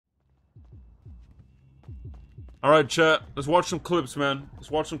Alright, chat. Let's watch some clips, man. Let's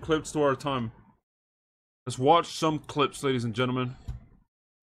watch some clips to our time. Let's watch some clips, ladies and gentlemen.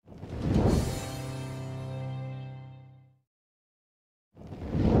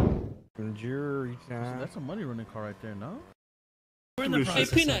 That's a money running car right there, no? Hey,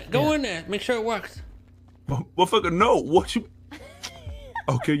 Peanut, go in there. Make sure it works. Motherfucker, no. What you...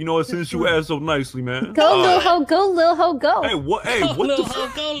 Okay, you know what? Since you asked so nicely, man. Go, little hoe, go, little hoe, go. Hey, what? Hey, what the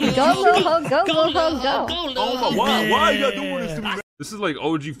fuck? Go, little hoe, go, little hoe, go. Oh my, why are y'all doing this to me, man? This is like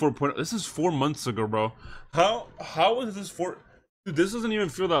OG 4.0. This is 4 months ago, bro. How is this for? Dude, this doesn't even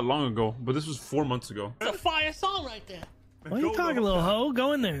feel that long ago, but this was 4 months ago. It's a fire song right there. What are you talking, little hoe?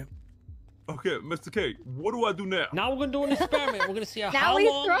 Go in there. Okay, Mr. K, what do I do now? Now we're gonna do an experiment. We're gonna see how Now long we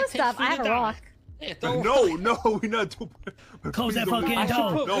it throw takes stuff. for I you have to a die. rock. Yeah, throw No, we're not doing. Close that fucking I should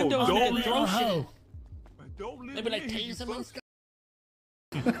door. put No, windows don't, in and throw shit. hoe. Don't leave Maybe like me, tase them and stuff.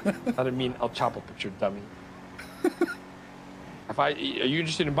 I didn't mean El Chapo picture, dummy. Are you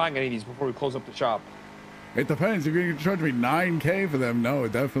interested in buying any of these before we close up the shop? It depends. If you're going to charge me $9K for them, no,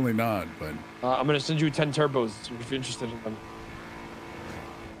 definitely not. But I'm gonna send you 10 turbos if you're interested in them.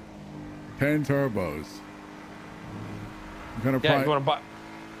 10 turbos. I'm gonna Yeah, if you wanna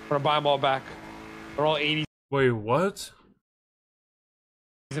buy them all back. They're all 80s Wait, what?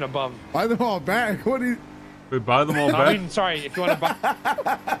 and above. buy them all back. What do you? Wait, buy them all I back? mean, sorry, if you wanna buy,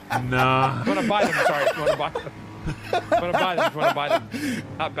 Nah. if you wanna buy them. Sorry, if you wanna buy them. If you wanna buy them,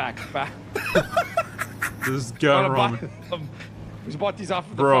 not back. This guy Rami. We just bought these off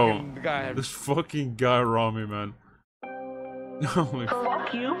of the Bro, fucking guy. this fucking guy Rami, man. Fuck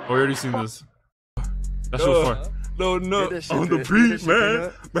you. Oh, we already seen this. That's so far. No, on the beat,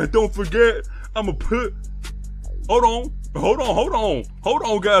 man. Man, don't forget, I'ma put. Hold on,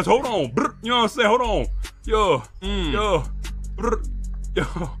 guys, hold on. Brr, you know what I'm saying? Hold on. Yo. Brr, yo.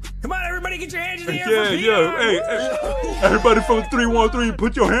 Come on, everybody, get your hands in the air. Yeah. Hey, everybody from 313,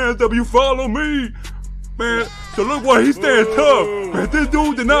 put your hands up. You follow me, man. So look why he stands tough. Man, this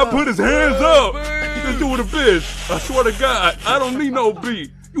dude did not put his hands up. This dude a bitch. I swear to God, I don't need no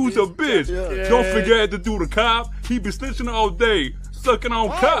beat. You was a bitch. Don't forget to do the cop. He been snitching all day, sucking on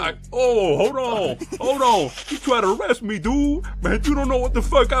cock. Oh, hold on. You try to arrest me, dude. Man, you don't know what the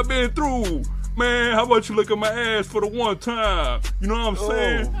fuck I've been through. Man, how about you look at my ass for the one time? You know what I'm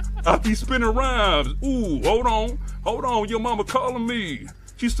saying? I be spinning rhymes. Ooh, hold on. Your mama calling me.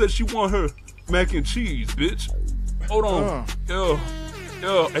 She said she want her mac and cheese, bitch. Hold on. Yo.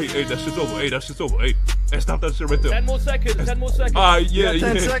 Hey, that shit's over. Hey, stop that shit right there. 10 more seconds. 10 more seconds. Yeah.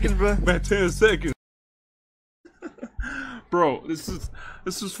 10 seconds, bro. Man, 10 seconds. Bro, this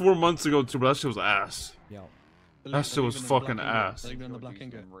is 4 months ago too, but that shit was ass. Yo. That shit was fucking ass. They're in the black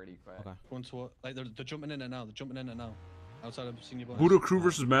ingot. Okay. Going to what? Like they're jumping in and now. Outside of senior boys. Hudo Crew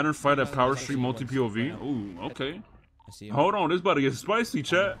versus Manor fight at Power Street multi POV. Ooh, okay. I see him. Hold on, this about to get spicy,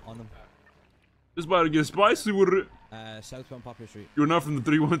 chat. On them. This about to get spicy with it. Southbound Popular Street. You're not from the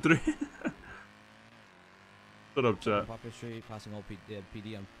 313. Shut up, chat. Popular Street, passing all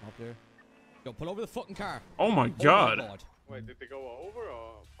PD on Popular. Yo, pull over the fucking car. Oh my god. Wait, did they go over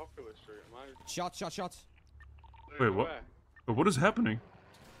or Popular Street? Shots. Wait, what? Wait, what is happening?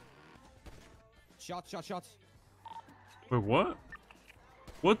 Shots. Wait, what?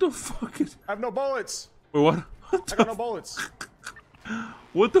 What the fuck is... I have no bullets. Wait, what? I got no bullets.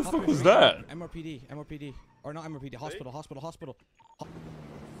 What the fuck was that? MRPD. Or not MRPD, hospital.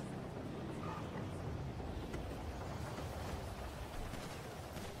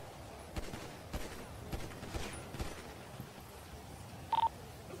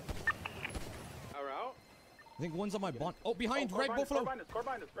 I think one's on my bond. Oh, behind, Red Buffalo.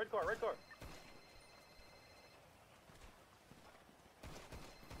 Red car.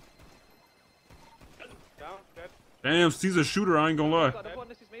 Down, dead. Damn, Steve's a shooter, I ain't gonna lie.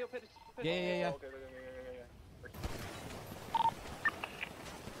 Yeah.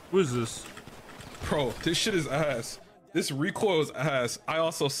 Who is this? Bro, this shit is ass. This recoil is ass. I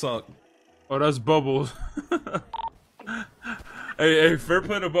also suck. Oh, that's Bubbles. hey, fair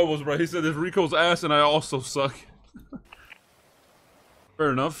play to Bubbles, bro. He said this Rico's ass and I also suck.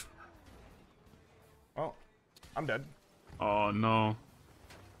 Fair enough. Oh, I'm dead. Oh, no.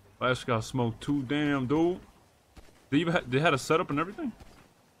 Last got smoked too, damn, dude. They had a setup and everything?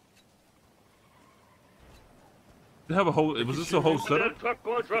 They have a whole, was this a whole setup? Drop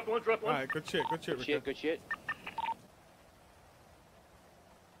one. Alright, good shit. Good shit.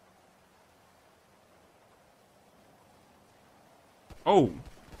 Oh.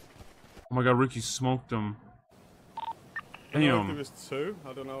 Oh my god, Ricky smoked him. Damn. It was 2.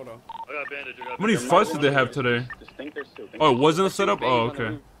 I don't know though. How many fights did they have today? Oh, it wasn't a setup? Oh,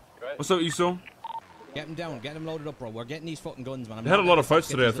 okay. What's up, Iso? Get him down. Get him loaded up, bro. We're getting these fucking guns, man. They had a lot of fights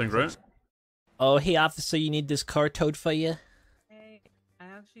today, I think, right? Oh, hey, officer, you need this car towed for you? Hey, I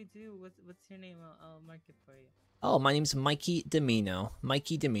actually do. What's your name? I'll mark it for you. Oh, my name's Mikey Domino.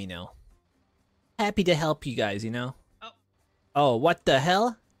 Mikey Domino. Happy to help you guys, you know? Oh, what the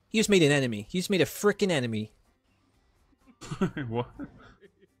hell? You just made an enemy. You just made a frickin' enemy. What?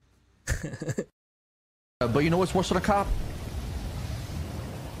 But you know what's worse than a cop?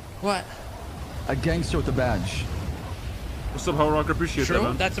 What? A gangster with a badge. What's up, Howard Rock? I appreciate that, True.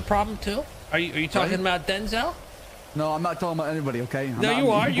 man. That's a problem too. Are you talking about Denzel? No, I'm not talking about anybody, okay? No, you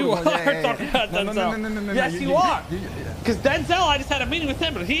are. You are talking about Denzel. No, Yes, you are. Because Denzel, I just had a meeting with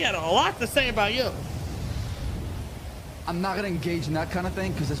him, but he had a lot to say about you. I'm not gonna engage in that kind of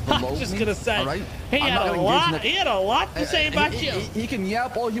thing because it's below me. I was just gonna say. All right? He had a lot to say about you. He can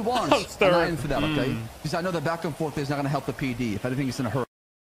yap all he wants. I'm not in for that, okay? Because I know the back and forth is not gonna help the PD. If anything, it's gonna hurt.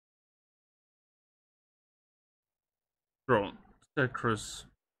 Bro, that Chris.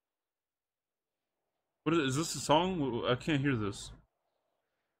 What is this a song? I can't hear this.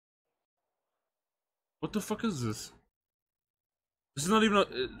 What the fuck is this? This is not even a,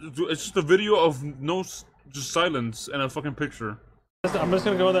 it's just a video of just silence and a fucking picture. I'm just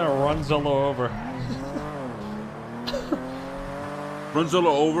gonna go there and run Zolo over. Run Zolo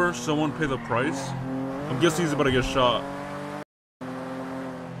over, someone pay the price? I'm guessing he's about to get shot.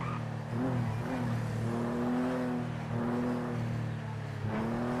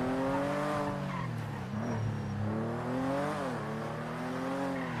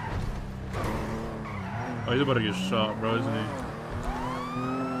 Oh, he's about to get shot, bro, isn't he?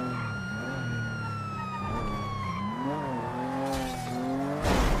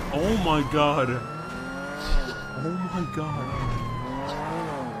 Oh my god. Oh my god.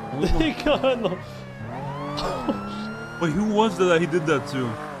 Oh my... Wait, who was that he did that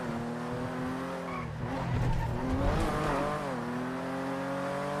to?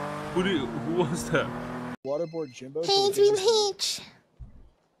 Who was that? Waterboard Jimbo. Hey, Dream Hitch.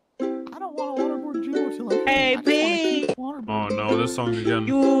 I don't want to waterboard Jimbo till I'm. Hey, Pete. Oh no, this song again.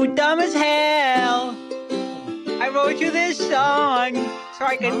 You dumb as hell. I wrote you this song so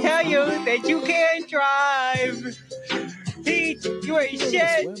I can tell you that you can't drive. Pete, you ain't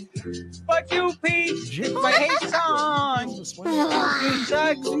shit. Fuck you, Pete. My hate song. You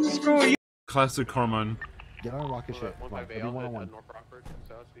suck. Screw you. Classic Carmine. Get on rocket shit.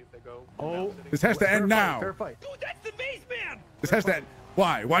 Oh, this has to end now. Dude, that's the base man. This has to end.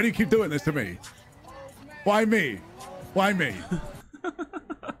 Why? Why do you keep doing this to me? Why me? Why me?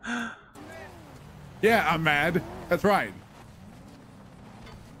 Yeah, I'm mad. That's right.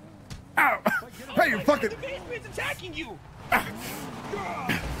 Ow! Hey, you fucking. The base man's attacking you.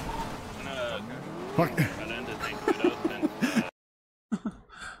 Fuck.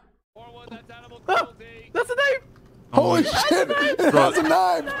 That's a knife. Holy shit! It has a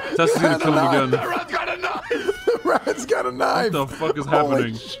knife! Tesla's gonna kill him again. The rat's got a knife! The rat's got a knife! What the fuck is Holy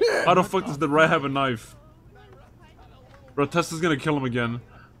happening? shit. How the fuck does the rat have a knife? Bro, Tesla's gonna kill him again.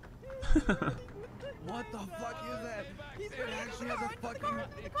 What the fuck is that? It actually has a fucking.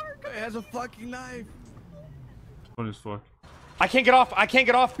 It has a fucking knife. Funny as fuck. I can't get off. I can't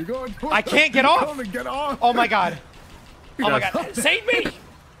get off. You're going I can't get off. Get off. Oh my god. Oh my god. Save me.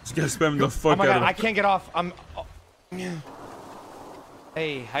 This guy's spamming the fuck Oh my out god. of I can't get off. I'm. Oh.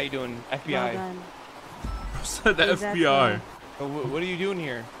 Hey, how you doing, FBI? Well said the FBI. What are you doing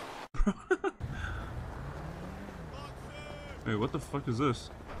here? Wait, what the fuck is this?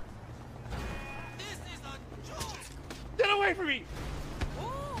 Get away from me!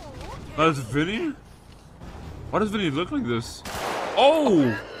 That's Vinny? Why does Vinny look like this?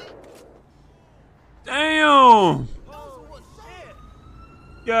 Oh! Damn!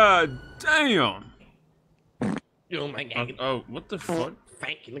 God damn! Oh my god. Oh, what the fuck?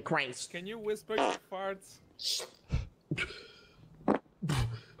 Frank in the cranks. Can you whisper your farts?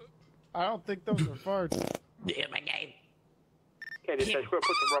 I don't think those are farts. Yeah, my game. Okay, this says we're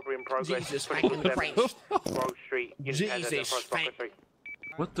putting robbery in progress. Jesus, Frank in the cranks. Grove Street. Jesus, Frank.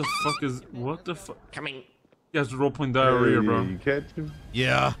 What the fuck is... What the fuck? Coming. You guys are role-playing diarrhea, bro. You catch him?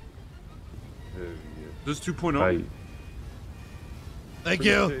 Yeah. This is 2.0. Thank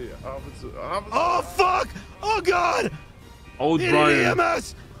you. Oh, fuck! Oh, God! Old Brian.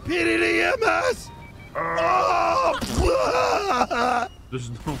 PDDMS! PDDMS! Oh!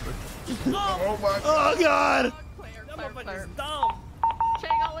 There's no way. Oh, my God! Oh, God!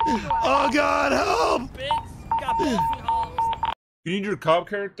 Oh, God, help! You need your cop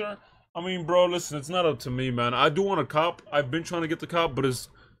character? I mean, bro, listen, it's not up to me, man. I do want a cop. I've been trying to get the cop, but it's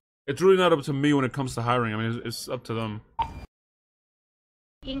really not up to me when it comes to hiring. I mean, it's up to them.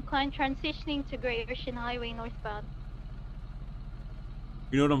 Incline transitioning to Great Ocean Highway northbound.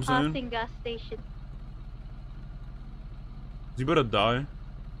 You know what I'm saying? Passing gas station. You better die.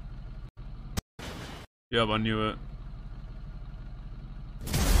 Yep, I knew it.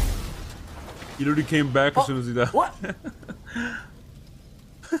 He literally came back as soon as he died. What?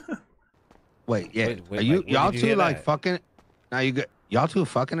 Wait, yeah. Wait, Are you like, when y'all did you two hear like that? fucking? Now you got y'all two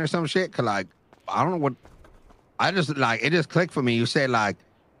fucking or some shit? Cause like I don't know what. I just like it just clicked for me. You said like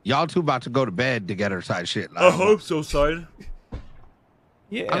y'all two about to go to bed together type shit. Like, I hope so, side.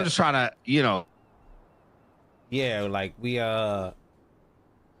 Yeah. I'm just trying to, you know. Yeah, like we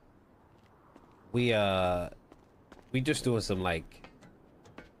just doing some like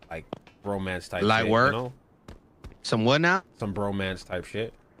romance type Light shit, work? you know? Some what now? Some bromance type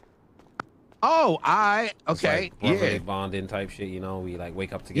shit. Oh, It's okay, like brotherly yeah. bonding type shit, you know? We like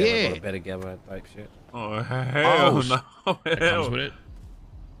wake up together, go Yeah. to bed together type shit. Oh hell no! That comes with it.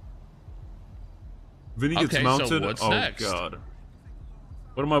 Vinny gets Okay, so mounted. what's oh next? god.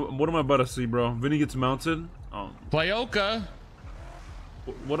 What am I about to see, bro? Vinny gets mounted. Oh. Playoka.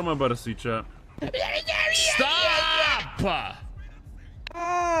 What am I about to see, chat? Stop!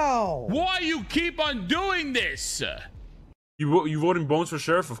 Ow! Why you keep on doing this? You voting Bones for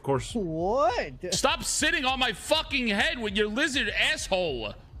sheriff? Of course. What? Stop sitting on my fucking head with your lizard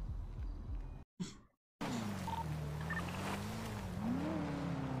asshole.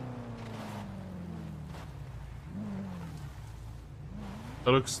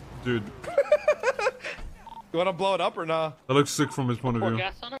 That looks, dude. You want to blow it up or not? That looks sick from his point of view.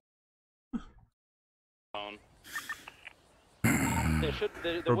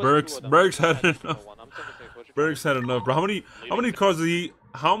 Bro, Berg's had enough. Berg's had enough, bro. How many cars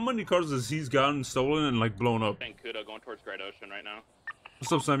has he gotten stolen and like blown up? Kudo going towards Great Ocean right now.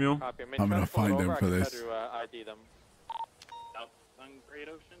 What's up, Samuel? I'm gonna find them for this. ID them. South on Great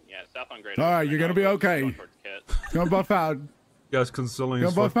Ocean? Yeah, south on Great All Ocean. right, you're gonna be okay. Gonna buff out. You guys consoling Gonna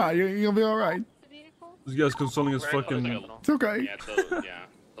his buff fucking. out. You're gonna be all right. This guy's consoling his fucking. It's okay. Yeah,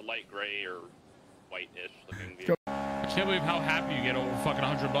 the light gray or white-ish looking vehicle. I can't believe how happy you get over fucking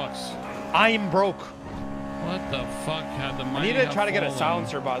 $100. I am broke. What the fuck? Had the I money? need to have try to get a fallen?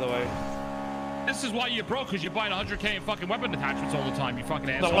 silencer, by the way. This is why you're broke, because you're buying 100K in fucking weapon attachments all the time, you fucking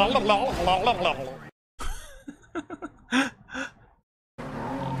asshole. Alright,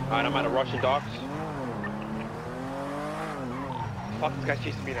 I'm at a Russian docks. Fuck, this guy's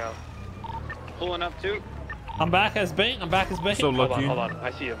chasing me now. Pulling up too. I'm back as bait. I'm back as bait. So lucky. Hold on.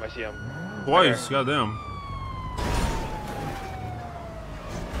 I see him. Twice, goddamn.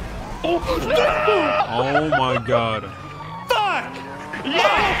 Oh my god. Fuck!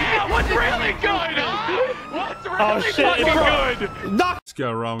 Yeah! What's really good? What's really fucking good? Knock! This guy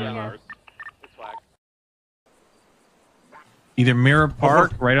around me now. Either Mirror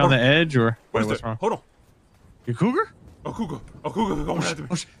Park, right on the edge, or What is what's that? wrong? Hold on. Your cougar? Oh, cougar. Oh, cougar. Going after me.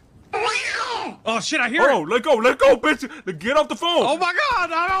 Oh shit! I hear it. Oh, let go, bitch. Get off the phone. Oh my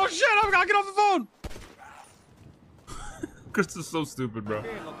god! Oh shit! I gotta get off the phone. Chris is so stupid, bro.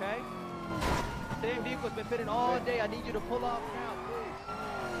 Okay? Same vehicle's been pitting all day. I need you to pull off now,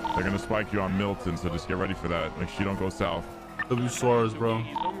 please. They're gonna spike you on Milton, so just get ready for that. Make sure you don't go south. W. Suarez, bro.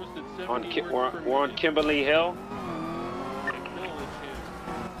 We're on Kimberly Hill.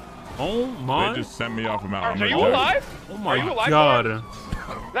 Oh my. They just sent me off a mountain. Are you alive? Oh my Are you alive, god. Lawrence?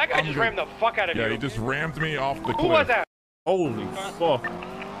 That guy just rammed the fuck out of you. Yeah, he just rammed me off the cliff. Who was that? Holy fuck.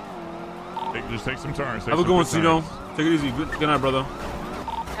 Just take some turns. Have a good one, Cino. Take it easy. Good night, brother.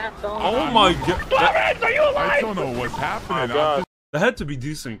 Oh my god. Lawrence, are you alive? I don't know what's happening. That had to be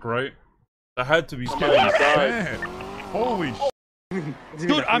desync, right? That had to be scary. Man. Holy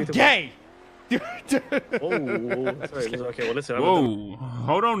Dude, I'm gay. Oh, sorry. Okay, well, listen. Whoa.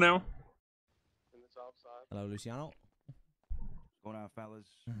 Hold on now. Hello, Luciano. Going on, fellas.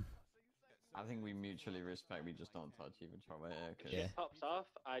 I think we mutually respect. We just don't touch even try to. Yeah. Pops off.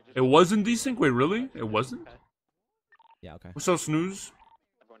 It wasn't desync? Wait, really? It wasn't? Yeah, okay. What's up, Snooze?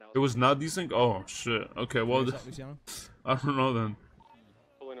 It was not desync? Oh, shit. Okay, well, I don't know then.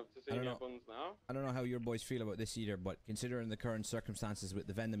 I don't know how your boys feel about this either, but considering the current circumstances with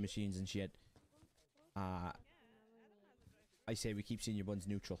the vending machines and shit, I say we keep seeing your buns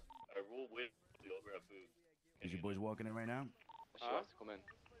neutral. Is your boys walking in right now?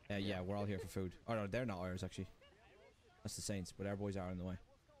 Yeah, we're all here for food. Oh no, they're not ours actually. That's the Saints, but our boys are in the way.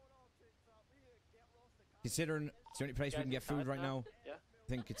 Considering it's the only place we can get food right now, I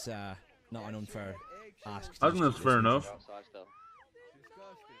think it's not an unfair ask. I think that's fair enough.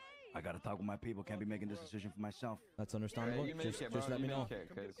 I gotta talk with my people. Can't be making this decision for myself. That's understandable. Just let me know.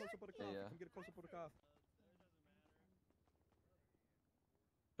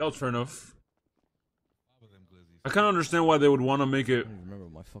 That was fair enough. I kind of understand why they would want to make it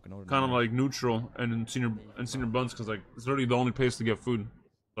kind of like neutral and in senior buns, because like it's literally the only place to get food.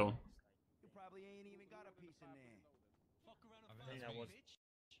 So.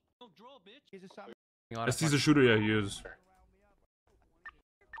 ST's a shooter, yeah, he is.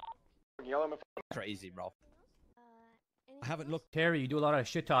 Crazy, bro. I haven't looked. Terry, you do a lot of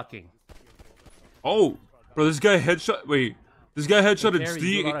shit talking. Oh, bro, this guy headshot. Wait, this guy headshotted Terry, you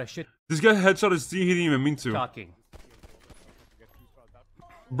Steve. do a lot of shit This guy headshotted Steve. He didn't even mean to. talking.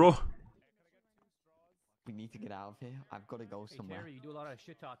 Bro. We need to get out of here. I've got to go somewhere. Terry, you do a lot of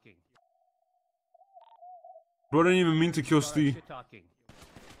shit talking. Bro didn't even mean to kill Steve. Shit talking.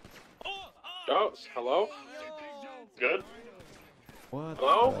 Oh, hello? Good? What?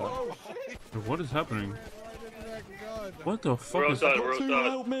 Hello? What is happening? What the fuck is outside, we're outside.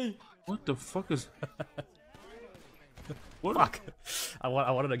 Help me! What the fuck is? What? Fuck! I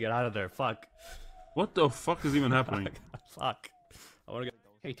wanted to get out of there. Fuck! What the fuck is even happening? Fuck! I want to get.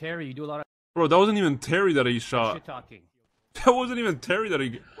 Hey Terry, you do a lot of. Bro, that wasn't even Terry that he shot. Shit talking. That wasn't even Terry that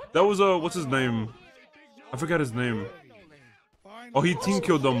he. That was what's his name? I forgot his name. Oh, he team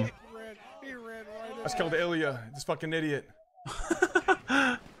killed them. I just killed Ilya, this fucking idiot.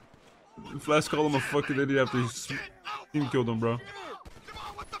 Flash called him a fucking idiot after he team killed him, bro.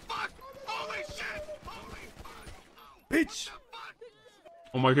 Bitch!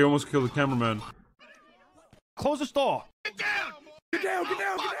 Oh my god, he almost killed the cameraman. Close the store. Get down! Get down! Get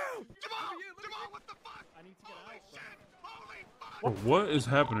down! Get down! Bro, what is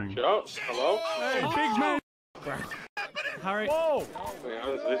happening? Hello? Hey, big man! Harry. Whoa!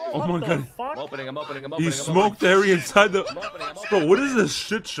 Oh my god. I'm opening. He smoked Harry inside the. Bro, what is this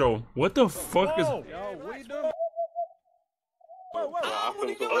shit show? What the fuck is?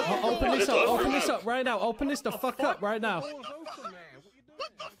 Open this up. Open this up right now. Open this the fuck up right now.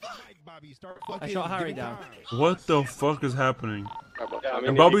 I shot Harry down. What the fuck is happening?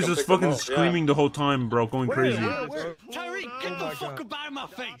 And Bobby's just fucking screaming the whole time, bro, going crazy. Tyreek, get the fuck up out of my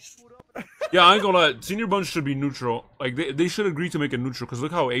face. Yeah, I ain't gonna lie. Senior Buns should be neutral. Like, they should agree to make it neutral, because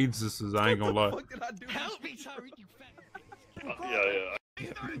look how AIDS this is. I ain't gonna lie. Help me, Tyreek, you fat. Yeah.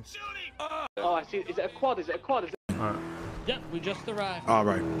 Oh, I see. Is it a quad? Is it a quad? Is it... Alright. Yep, we just arrived. All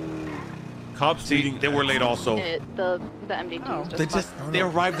right. Cops See, they were late also. The MD2 They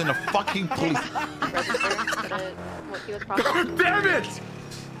arrived in a fucking police. God damn it!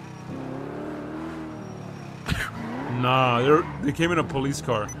 Nah, they came in a police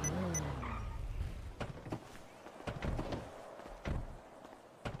car.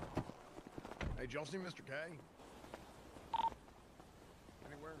 Hey, y'all see Mr. K?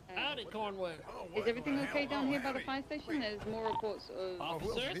 Howdy, Cornwall. Is everything okay down here by the fire station? There's more reports of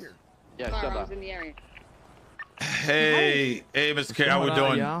officers. Firearms in the area. Hey, Mr. K, how we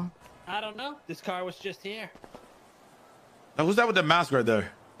doing? I don't know. This car was just here. Now, who's that with the mask right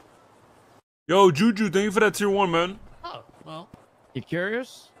there? Yo, Juju, thank you for that tier 1, man. Oh, well. You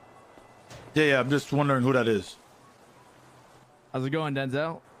curious? Yeah, I'm just wondering who that is. How's it going,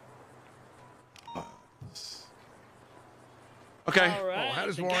 Denzel? Okay. All right. how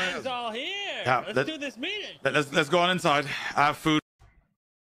does the Warren? gang's all here. Yeah, Let's do this meeting. Let's go on inside. I have food.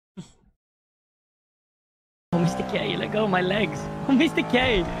 Oh, Mr. K, let go of my legs. Oh, Mr.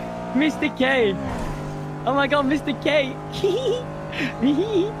 K. Mr. K. Oh my god, Mr. K.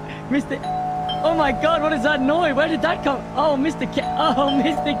 Mr. Oh my god, what is that noise? Where did that come? Oh, Mr. K. Oh,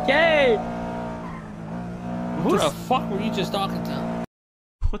 Mr. K. Who the fuck were you just talking to?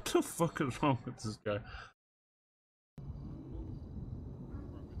 What the fuck is wrong with this guy?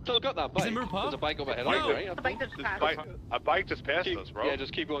 Still got that bike. There's a bike overhead. Bike, Right? a bike just passed us, bro. Yeah,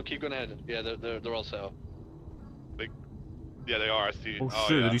 just keep going ahead. Yeah, they're all set up. Yeah, they are. I see. Oh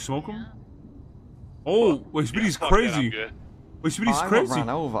shit, yeah. did he smoke him? Oh, wait, Speedy's crazy. Wait, Speedy's I crazy. got ran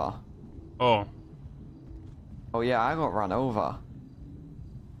over. Oh. Oh yeah, I got run over.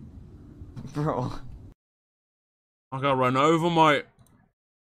 Bro. I got run over, mate.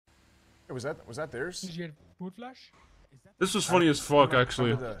 Hey, was that theirs? Did you get food flash? This was funny as fuck,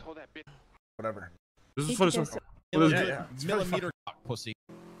 actually. Whatever. This is funny as fuck. Yeah. Millimeter pussy.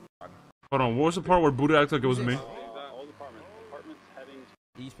 Hold on, what was the part where Buddha acted like it was me?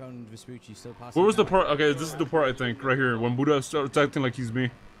 Eastbound Vespucci still passing. Where was the part? Okay, this is the part I think, right here, when Buddha starts acting like he's me.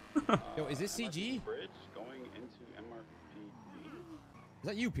 Yo, is this CG? Is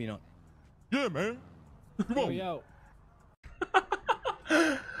that you, Peanut? Yeah, man. Come on. Yo.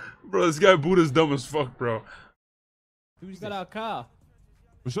 Bro, this guy Buddha's dumb as fuck, bro. Who's got our car?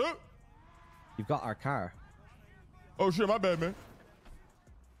 What's up? You've got our car. Oh shit, my bad, man.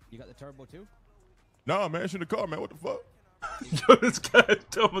 You got the turbo too? Nah, man, it's in the car, man. What the fuck? Yo, this guy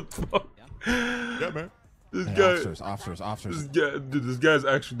dumb as fuck. Yeah, man. This Hey, guy. officers. This guy's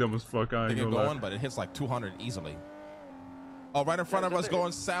actually dumb as fuck. I They ain't get gonna lie. going, but it hits like 200 easily. Oh, right in front of us,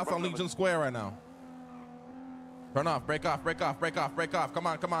 going south on Legion Square right now. Turn off, break off. Come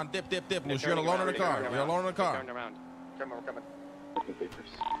on, dip. Luce, you're alone in the car. You're alone in the car.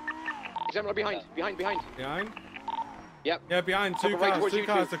 Exemplar behind. Behind? Yep. Yeah, behind. Two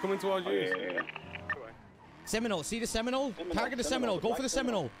cars. They're coming towards you. Seminole, see the Seminole? Target the Seminole. Go for the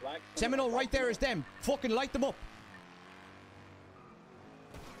Seminole. Seminole right there is them. Fucking light them up.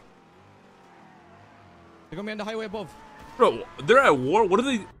 They're gonna be on the highway above. Bro, they're at war. What are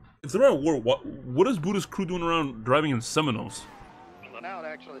they? If they're at war, what is Buddha's crew doing around driving in Seminoles? Out,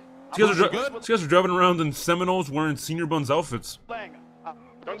 actually. These guys are driving around in Seminoles wearing Senior Buns outfits.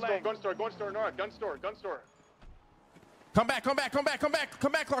 Gun store north. Gun store. Come back, Clark.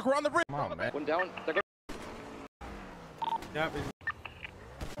 We're on the bridge. Come on, man. One down. Yep.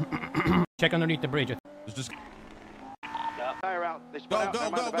 Check underneath the bridge. Just Fire out.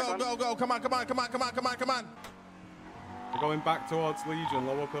 Go. Come on. We're going back towards Legion,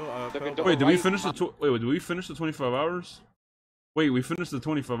 lower pill. Wait, did we finish the did we finish the 25 hours? Wait, we finished the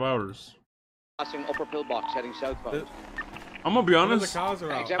 25 hours. Passing upper pillbox, heading southbound. I'm gonna be honest. The cars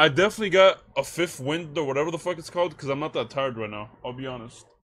are out. I definitely got a fifth wind or whatever the fuck it's called because I'm not that tired right now. I'll be honest.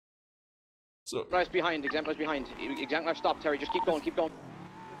 So. Exemplar's behind. Exemplar, stop, Terry. Just keep going.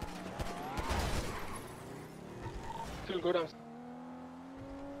 Go down.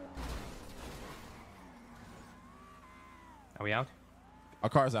 Are we out? Our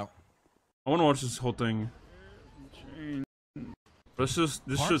car's out. I wanna watch this whole thing. We just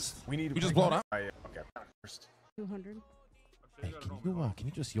blow it out. Okay. First. 200. Hey, can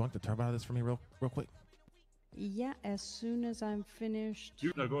you just yank the turbo out of this for me real quick? Yeah, as soon as I'm finished.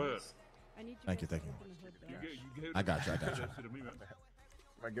 No, go ahead. Thank you. I got you. Am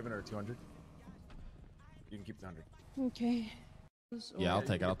I giving her 200? You can keep the 100. Okay. Yeah, I'll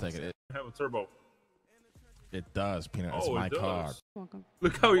take it. Have a turbo. It does, Peanut. It's my car. Welcome.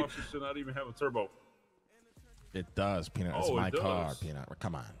 Look how he should not even have a turbo. It does, Peanut. It's my car, Peanut.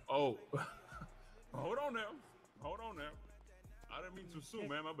 Come on. Oh. Hold on now. I didn't mean too soon,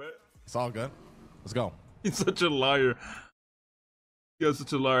 man. My bad. It's all good. Let's go. He's such a liar. He's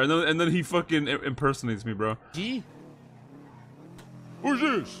such a liar. And then he fucking impersonates me, bro. G? Who's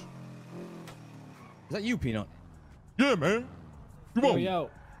this? Is that you, Peanut? Yeah, man. Come on. Yo.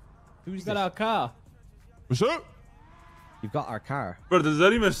 Who's got our car? What's up? You've got our car. Bro, does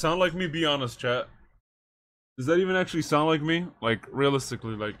that even sound like me? Be honest, chat. Does that even actually sound like me? Like,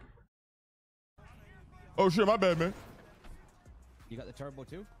 realistically, like... Oh, shit, my bad, man. You got the turbo,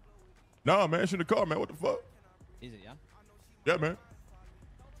 too? Nah, man, it's in the car, man. What the fuck? Is it, yeah? Yeah, man.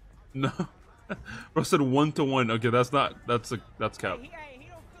 No. Bro said 1-to-1. Okay, that's cap.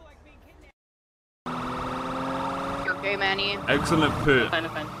 Okay, Manny. Excellent pit.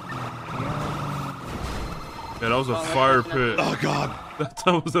 Yeah, that was a fire pit. Oh, God.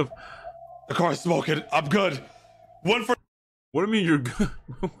 That was a... The car's smoking. I'm good. One for... What do you mean you're good?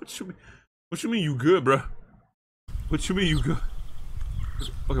 What you mean you good, bro? What you mean you good?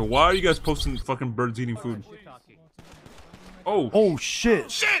 Okay, why are you guys posting fucking birds eating food? Oh. Oh, shit.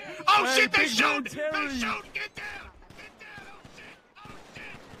 Shit! Oh, shit! They showed! Get down! Get down!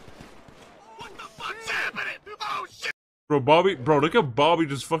 What the fuck's happening? Oh, shit! Bro, look at Bobby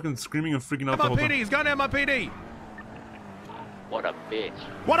just fucking screaming and freaking out the whole time. He's going down my PD. What a bitch.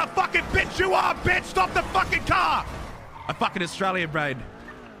 What a fucking bitch you are, bitch! Stop the fucking car! A fucking Australian brain.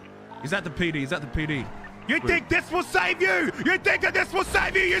 Is that the PD? You think this will save you? You think that this will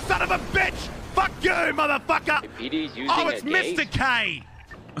save you, you son of a bitch? Fuck you, motherfucker! PD's using Oh, it's Mr. K!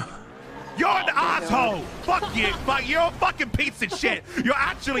 You're an asshole! Fuck you! You're a fucking piece of shit! You're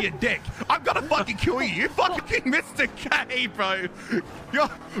actually a dick! I'm gonna fucking kill you! You fucking Mr. K, bro!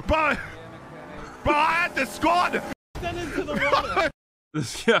 Bro, I had the squad! Send into the water!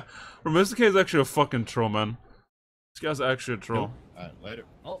 Yeah, Mr. K is actually a fucking troll, man. This guy's actually a troll. Alright, later.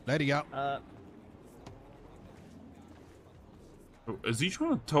 Oh, later, y'all. Is he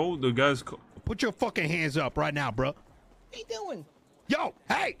trying to tow the guy's car? Put your fucking hands up right now, bro. What are you doing? Yo,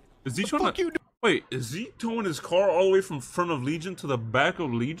 hey! Is he trying to... Wait, is he towing his car all the way from front of Legion to the back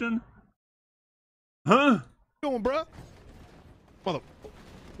of Legion? Huh? What you doing, bro? Mother...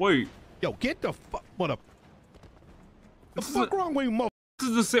 Wait. Yo, get the fuck... What the fuck wrong with you, mother... This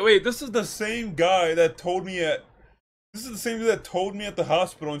is the same... Wait, this is the same guy that told me at... This is the same guy that told me at the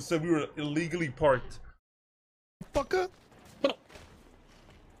hospital and said we were illegally parked. Fucker?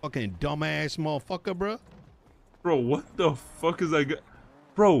 Fucking dumbass motherfucker, bro. Bro, what the fuck is that guy?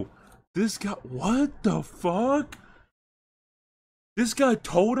 Bro, this guy... What the fuck? This guy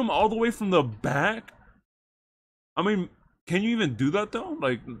towed him all the way from the back? I mean, can you even do that though?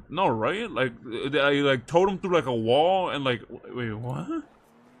 Like, no, right? Like, I like towed him through like a wall and like, wait, what?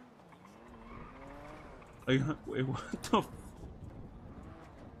 Like, wait, what the?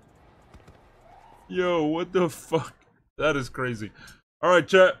 Yo, what the fuck? That is crazy. All right,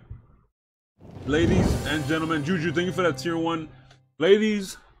 chat. Ladies and gentlemen, Juju, thank you for that tier 1.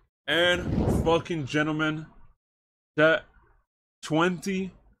 Ladies and fucking gentlemen, chat.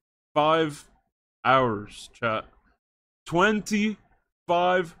 25 hours, chat.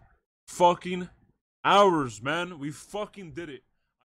 25 fucking hours, man. We fucking did it.